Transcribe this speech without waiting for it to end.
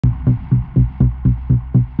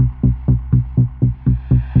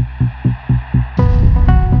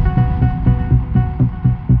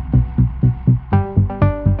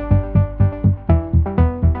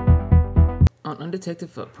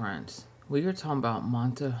Undetected Footprints. We are talking about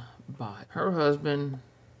Mamta Bhatt. Her husband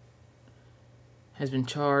has been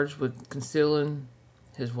charged with concealing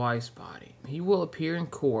his wife's body. He will appear in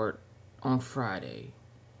court on Friday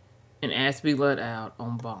and ask to be let out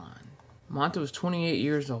on bond. Mamta was 28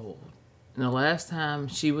 years old, and the last time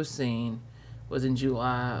she was seen was in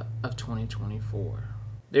July of 2024.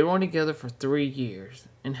 They were only together for 3 years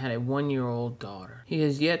and had a 1-year-old daughter. He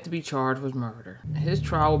has yet to be charged with murder. His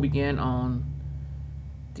trial will begin on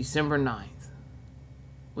December 9th,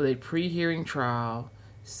 with a pre-hearing trial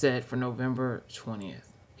set for November 20th.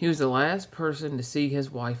 He was the last person to see his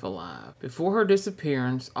wife alive. Before her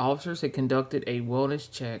disappearance, officers had conducted a wellness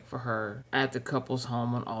check for her at the couple's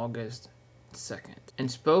home on August 2nd and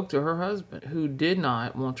spoke to her husband, who did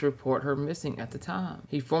not want to report her missing at the time.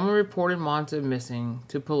 He formally reported Mamta missing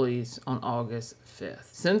to police on August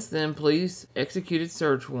 5th. Since then, police executed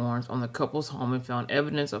search warrants on the couple's home and found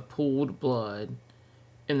evidence of pooled blood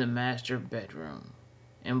in the master bedroom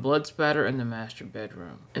and blood spatter in the master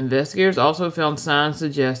bedroom. Investigators also found signs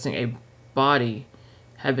suggesting a body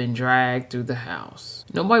had been dragged through the house.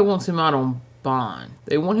 Nobody wants him out on bond.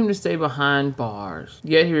 They want him to stay behind bars,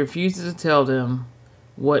 yet he refuses to tell them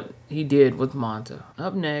what he did with Mamta.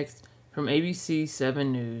 Up next, from ABC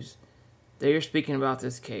 7 News, they are speaking about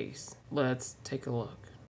this case. Let's take a look.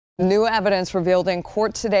 New evidence revealed in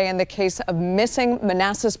court today in the case of missing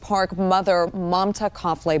Manassas Park mother Mamta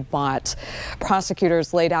Kafle Bhatt.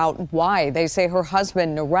 Prosecutors laid out why they say her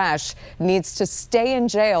husband Naresh needs to stay in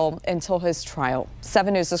jail until his trial.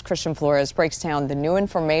 7 News' Christian Flores breaks down the new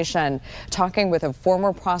information, talking with a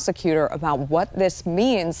former prosecutor about what this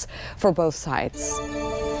means for both sides.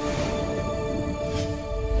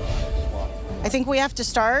 I think we have to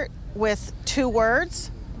start with 2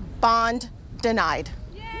 words: bond denied.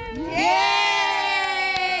 Yay!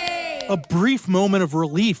 A brief moment of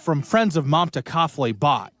relief from friends of Mamta Kafle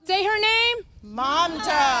Bhatt. Say her name?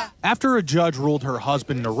 Mamta. After a judge ruled her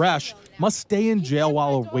husband Naresh must stay in jail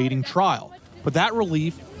while awaiting trial. But that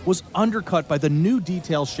relief was undercut by the new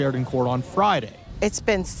details shared in court on Friday. It's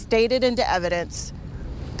been stated into evidence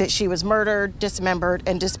that she was murdered, dismembered,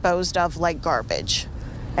 and disposed of like garbage.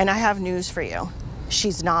 And I have news for you.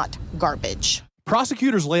 She's not garbage.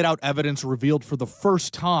 Prosecutors laid out evidence revealed for the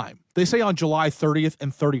first time. They say on July 30th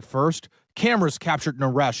and 31st, cameras captured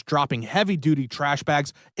Naresh dropping heavy-duty trash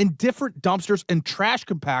bags in different dumpsters and trash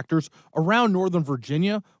compactors around Northern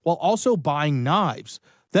Virginia while also buying knives.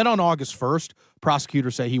 Then on August 1st,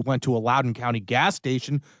 prosecutors say he went to a Loudoun County gas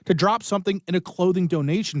station to drop something in a clothing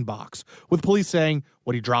donation box, with police saying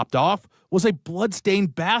what he dropped off was a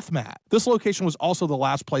blood-stained bath mat. This location was also the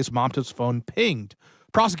last place Mamta's phone pinged.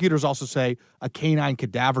 Prosecutors also say a canine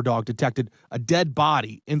cadaver dog detected a dead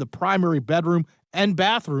body in the primary bedroom and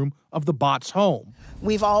bathroom of the Bhatt's home.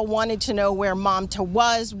 We've all wanted to know where Mamta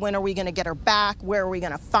was. When are we going to get her back? Where are we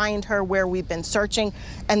going to find her? Where we've been searching.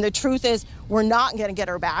 And the truth is, we're not going to get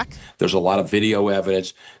her back. There's a lot of video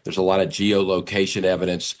evidence. There's a lot of geolocation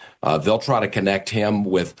evidence. They'll try to connect him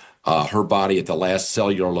with her body at the last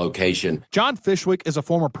cellular location. John Fishwick is a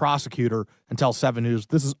former prosecutor and tells 7 News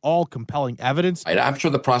this is all compelling evidence. And I'm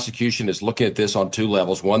sure the prosecution is looking at this on 2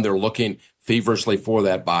 levels. One, they're looking feverishly for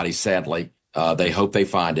that body, sadly. They hope they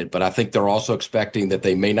find it, but I think they're also expecting that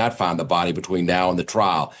they may not find the body between now and the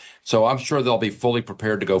trial. So I'm sure they'll be fully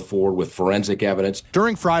prepared to go forward with forensic evidence.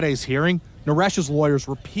 During Friday's hearing, Naresh's lawyers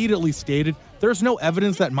repeatedly stated there's no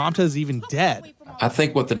evidence that Mamta is even dead. I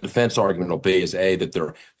think what the defense argument will be is, A, that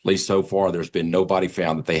at least so far, there's been nobody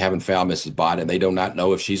found, that they haven't found Mrs. Bhatt, and they do not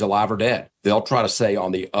know if she's alive or dead. They'll try to say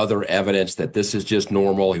on the other evidence that this is just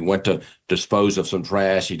normal. He went to dispose of some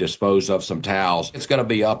trash. He disposed of some towels. It's going to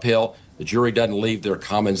be uphill. The jury doesn't leave their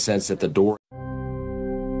common sense at the door.